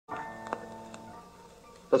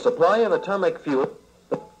The supply of atomic fuel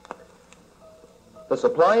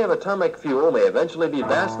may eventually be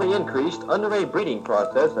vastly increased under a breeding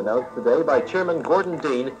process announced today by Chairman Gordon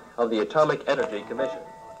Dean of the Atomic Energy Commission.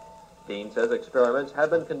 Dean says experiments have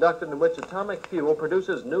been conducted in which atomic fuel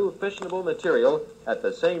produces new fissionable material at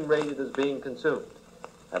the same rate it is being consumed.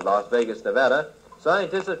 At Las Vegas, Nevada,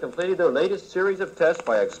 scientists have completed their latest series of tests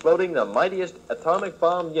by exploding the mightiest atomic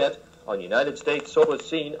bomb yet on United States soil was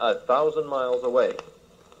seen 1,000 miles away.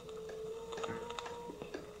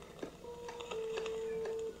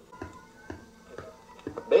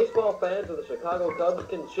 Baseball fans of the Chicago Cubs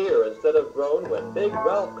can cheer instead of groan when big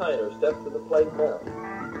Ralph Kiner steps to the plate now.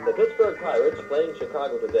 The Pittsburgh Pirates, playing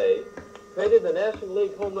Chicago today, traded the National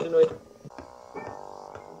League home run.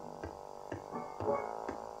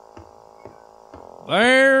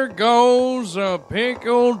 There goes a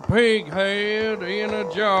pickled pighead in a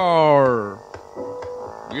jar.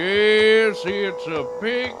 Yes, it's a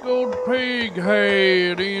pickled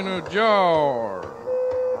pighead in a jar.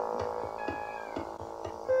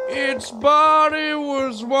 Its body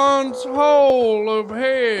was once whole of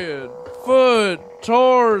head, foot,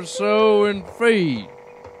 torso, and feet,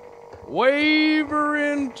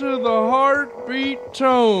 wavering to the heartbeat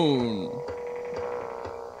tone.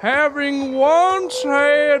 Having once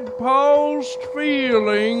had pulsed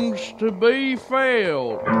feelings to be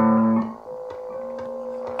felt,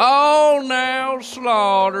 all now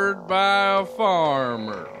slaughtered by a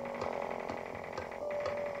farmer.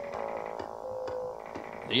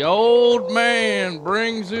 The old man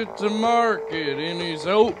brings it to market in his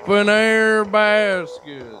open-air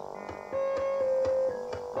basket.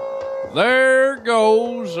 There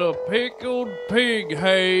goes a pickled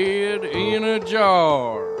pighead in a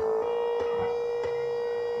jar.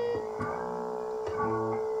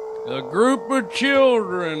 A group of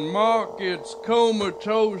children mock its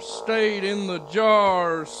comatose state in the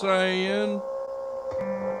jar, saying,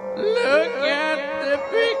 "Look at the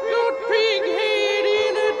pickled pighead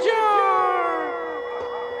in a jar!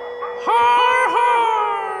 Har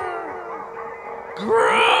har!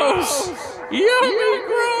 Gross! Yummy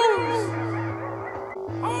gross!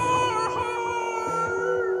 Har har!"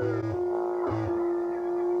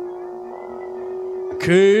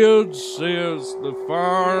 "Kids," says the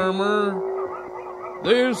farmer,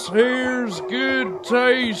 "this here's good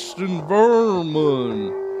tasting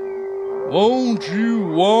vermin. Won't you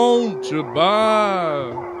want to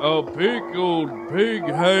buy a pickled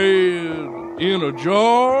pighead in a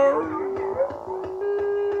jar?"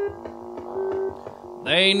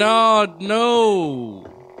 They nod no.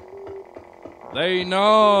 They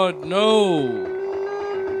nod no.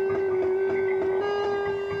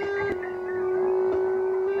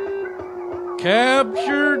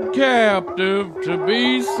 Captured captive to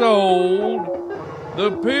be sold,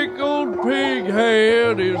 the pickled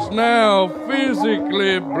pighead is now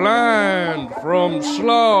physically blind from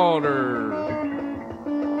slaughter.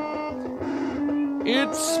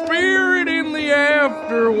 Its spirit in the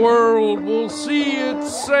afterworld will see it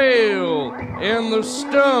sail, and the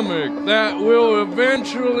stomach that will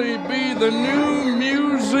eventually be the new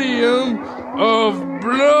museum of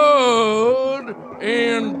blood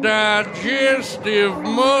and digestive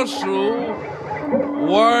muscle,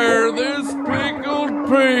 where this pickled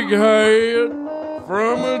pighead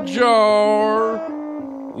from a jar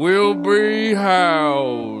will be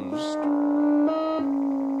housed.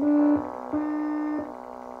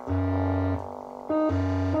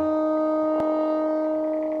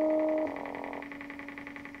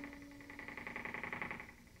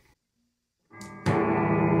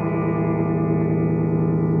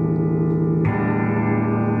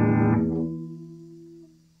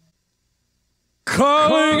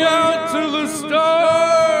 Calling out to the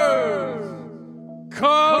stars!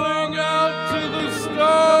 Calling out to the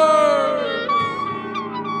stars!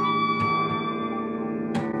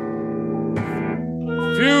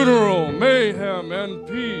 Funeral, mayhem, and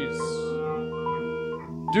peace.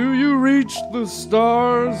 Do you reach the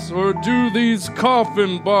stars, or do these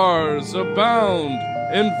coffin bars abound,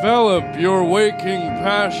 envelop your waking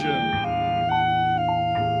passion?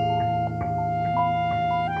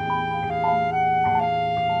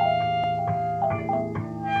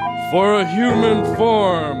 For a human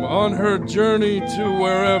form on her journey to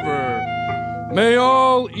wherever, may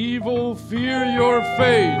all evil fear your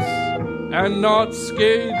face and not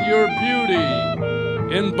scathe your beauty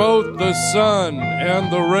in both the sun and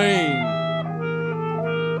the rain.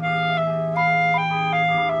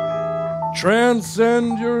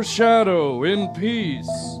 Transcend your shadow in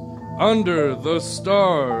peace under the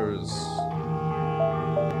stars.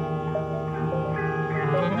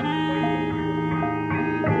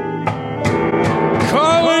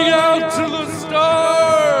 Calling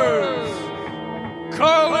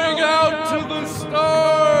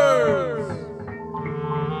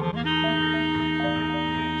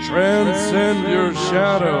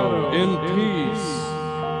shadow in peace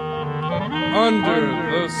under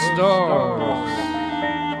the stars.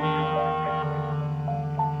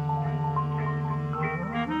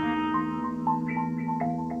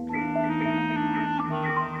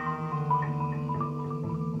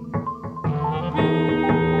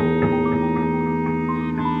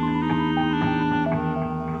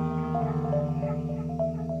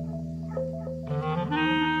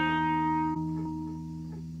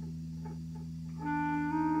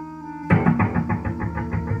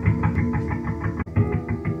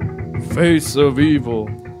 Face of evil.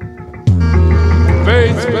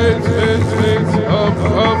 Face of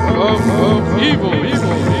evil.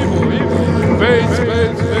 Face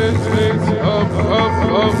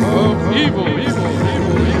of evil.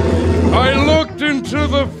 I looked into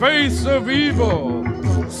the face of evil.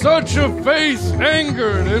 Such a face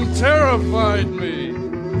angered and terrified me.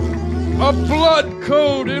 A blood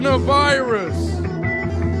code in a virus.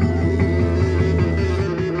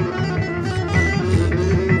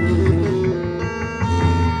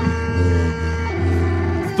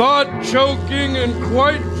 Thought-choking and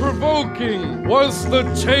quite provoking was the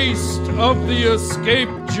taste of the escape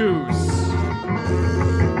juice.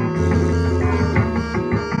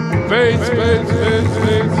 Face of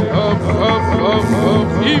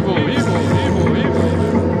evil.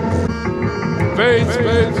 Face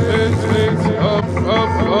of evil. Face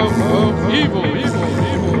of evil.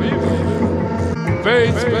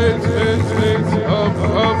 Face of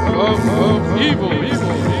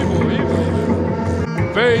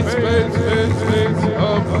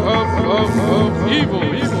evil.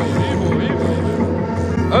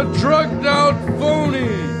 A drugged out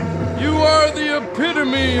phony. You are the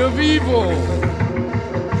epitome of evil.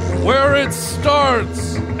 Where it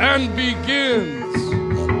starts and begins.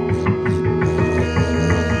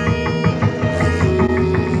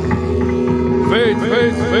 Face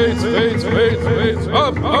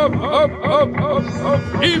up.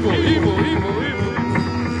 Evil.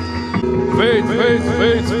 Face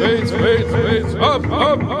up.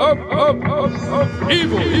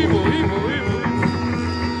 Evil.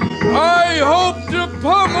 I hope to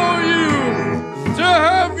pummel you, to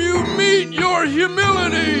have you meet your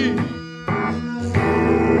humility.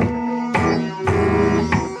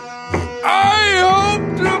 I hope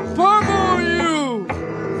to pummel you,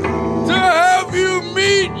 to have you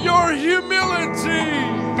meet your humility.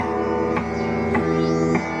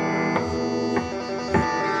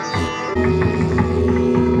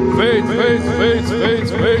 Face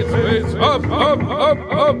up.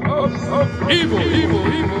 Evil.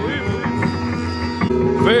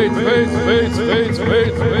 Face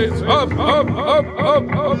up.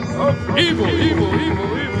 Evil.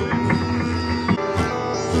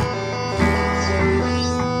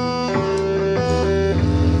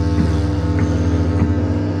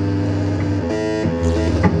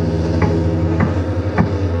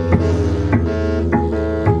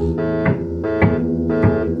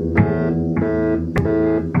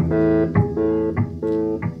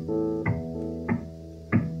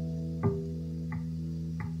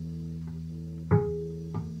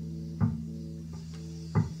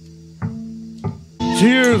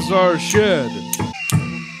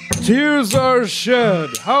 Tears are shed,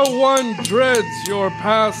 how one dreads your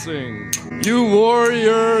passing. You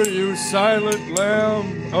warrior, you silent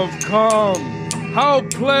lamb of calm, how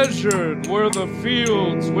pleasured were the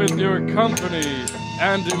fields with your company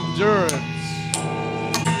and endurance.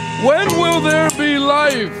 When will there be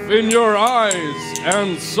life in your eyes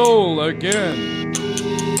and soul again?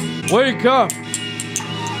 Wake up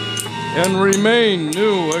and remain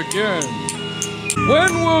new again.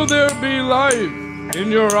 When will there be life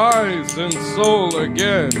in your eyes and soul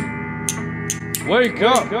again? Wake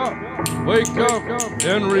up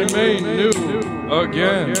and remain new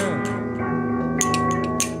again.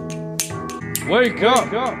 Wake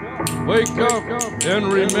up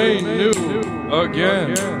and remain new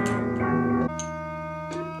again.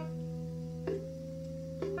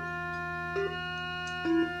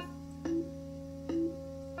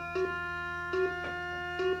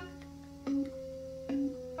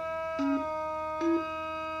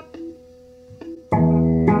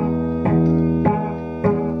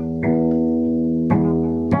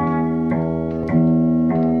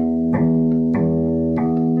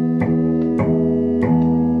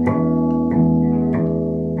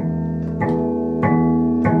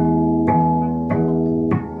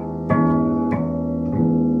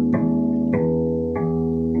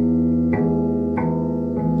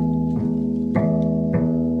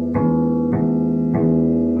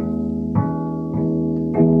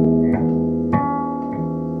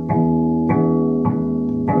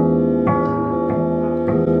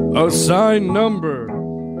 assigned number.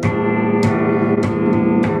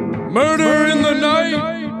 Murder in the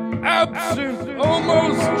night, absent,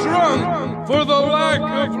 almost drunk for the lack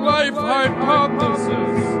of life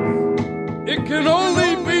hypothesis. It can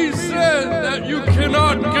only be said that you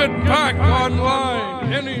cannot get back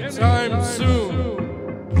online anytime soon.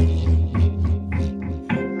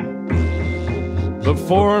 The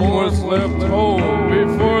form was left whole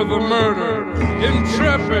before the murder,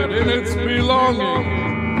 intrepid in its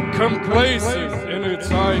belonging, complacent in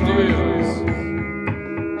its ideas.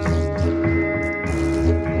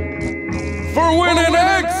 For when an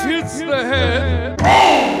axe hits the head,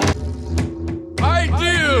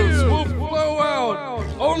 ideas will flow out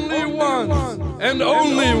only once and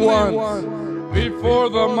only once before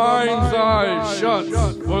the mind's eye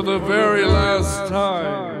shuts for the very last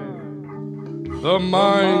time. The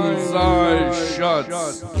mind's eye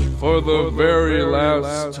shuts for the very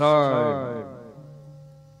last time.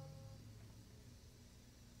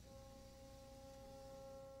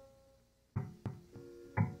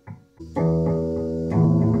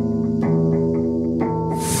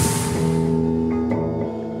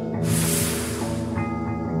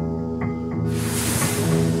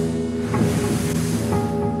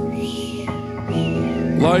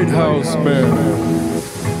 Lighthousemen.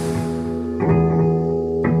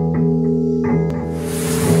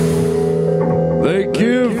 They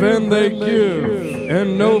give and they give,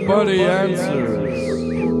 and nobody answers.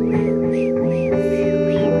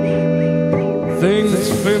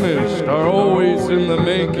 Things finished are always in the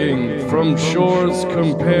making, from shores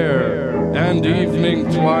compare and evening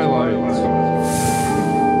twilight.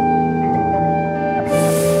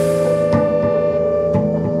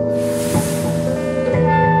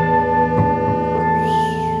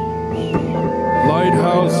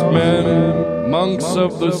 Lighthousemen, monks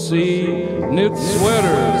of the sea, knit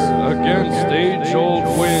sweaters against age-old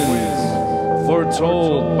winds,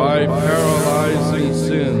 foretold by paralyzing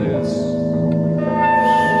sins.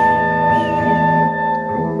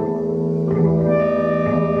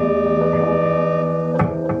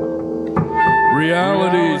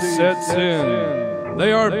 Reality sets in.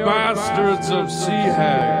 They are bastards of sea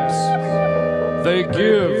hags. They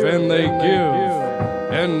give and they give,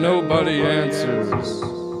 and nobody answers.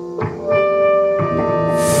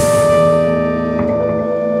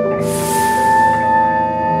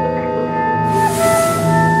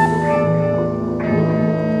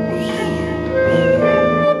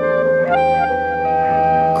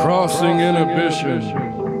 Crossing Inhibition.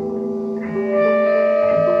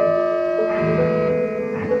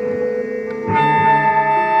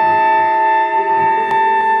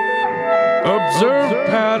 Observe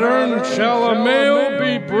pattern, shall a male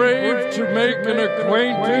be brave to make an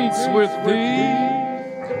acquaintance with thee?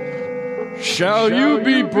 Shall you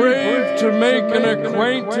be brave to make an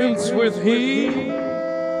acquaintance with he?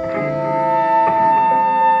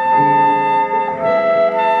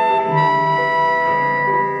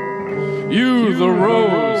 You, the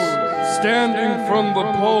rose, standing from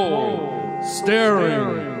the pole,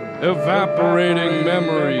 staring, evaporating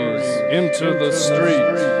memories into the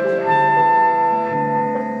street.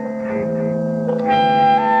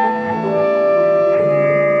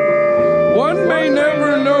 One may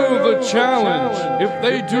never know the challenge if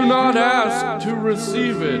they do not ask to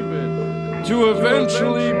receive it, to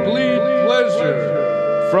eventually bleed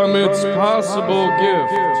pleasure from its possible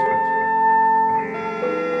gift.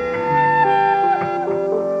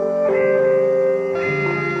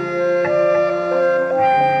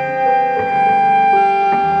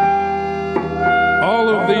 All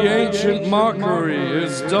of the ancient mockery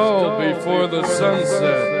is dull before the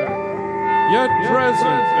sunset, yet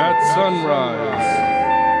present at sunrise.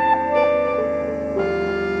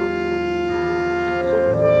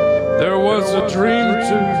 There was a dream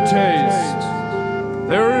to taste.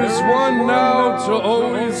 There is one now to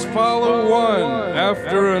always follow one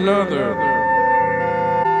after another.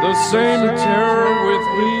 The same terror with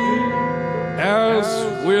me as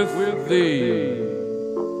with thee.